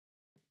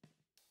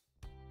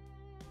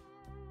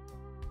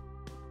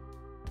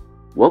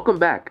Welcome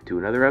back to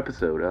another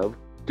episode of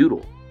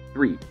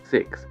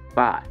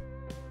Doodle365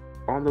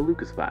 on the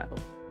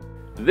LucasFiles.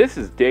 This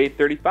is day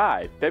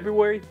 35,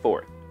 February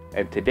 4th,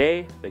 and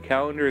today the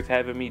calendar is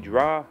having me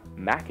draw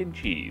mac and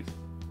cheese.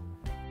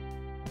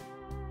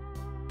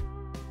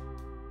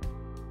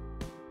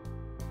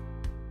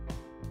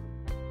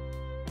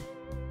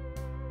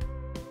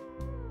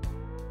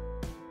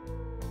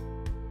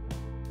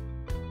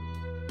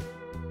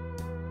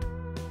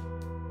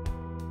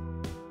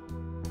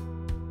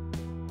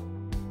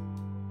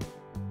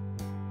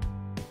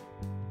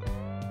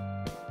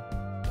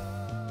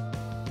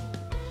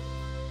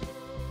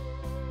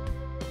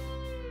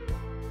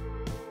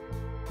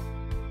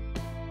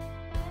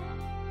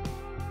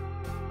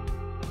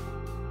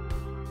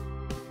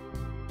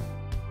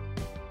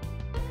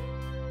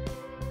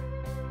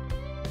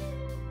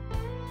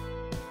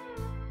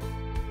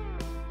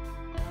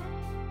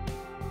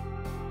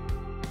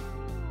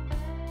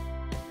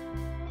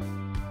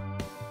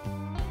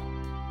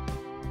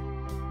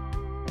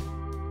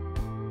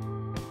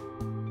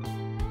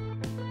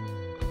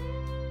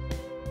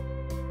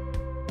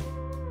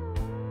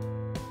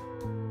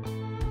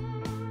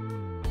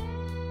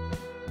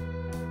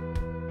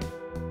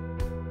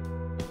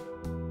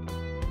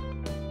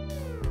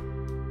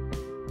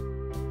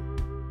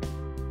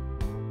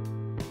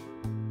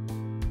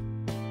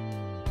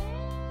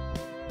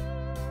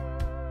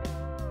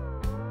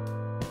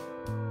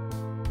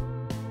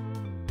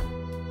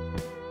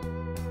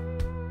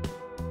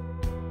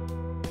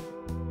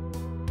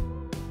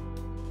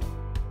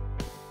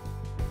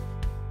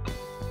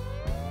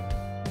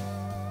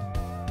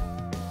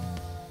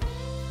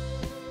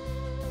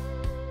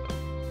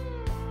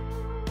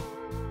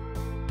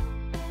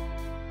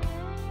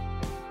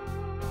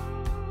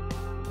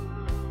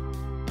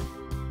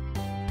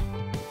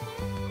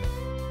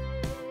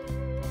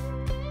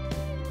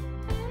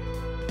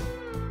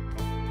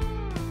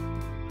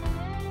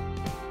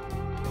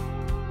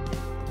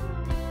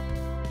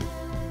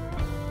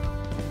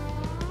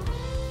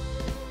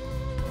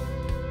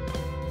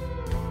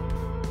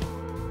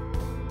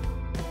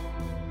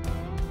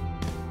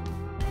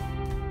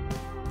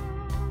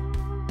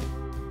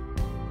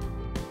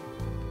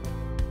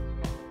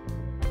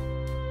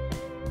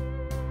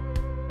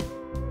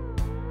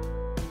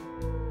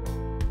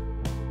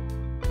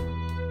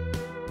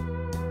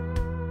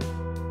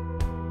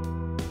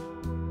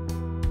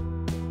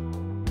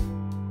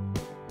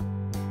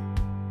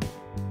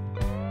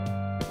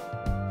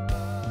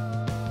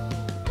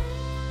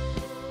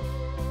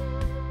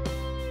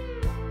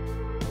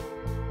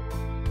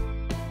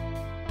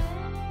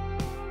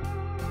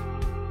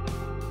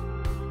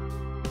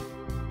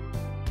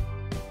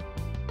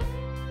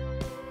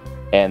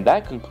 And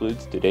that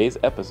concludes today's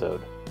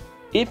episode.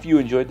 If you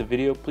enjoyed the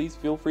video, please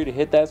feel free to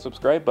hit that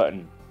subscribe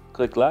button,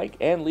 click like,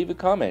 and leave a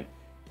comment.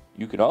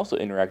 You can also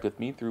interact with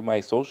me through my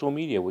social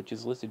media, which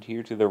is listed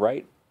here to the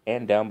right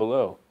and down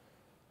below.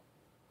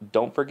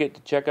 Don't forget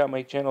to check out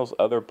my channel's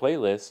other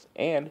playlists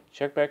and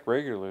check back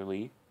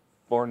regularly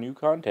for new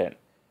content.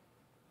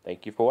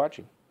 Thank you for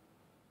watching.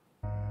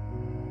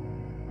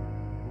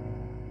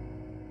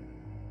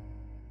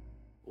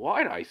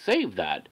 Why'd I save that?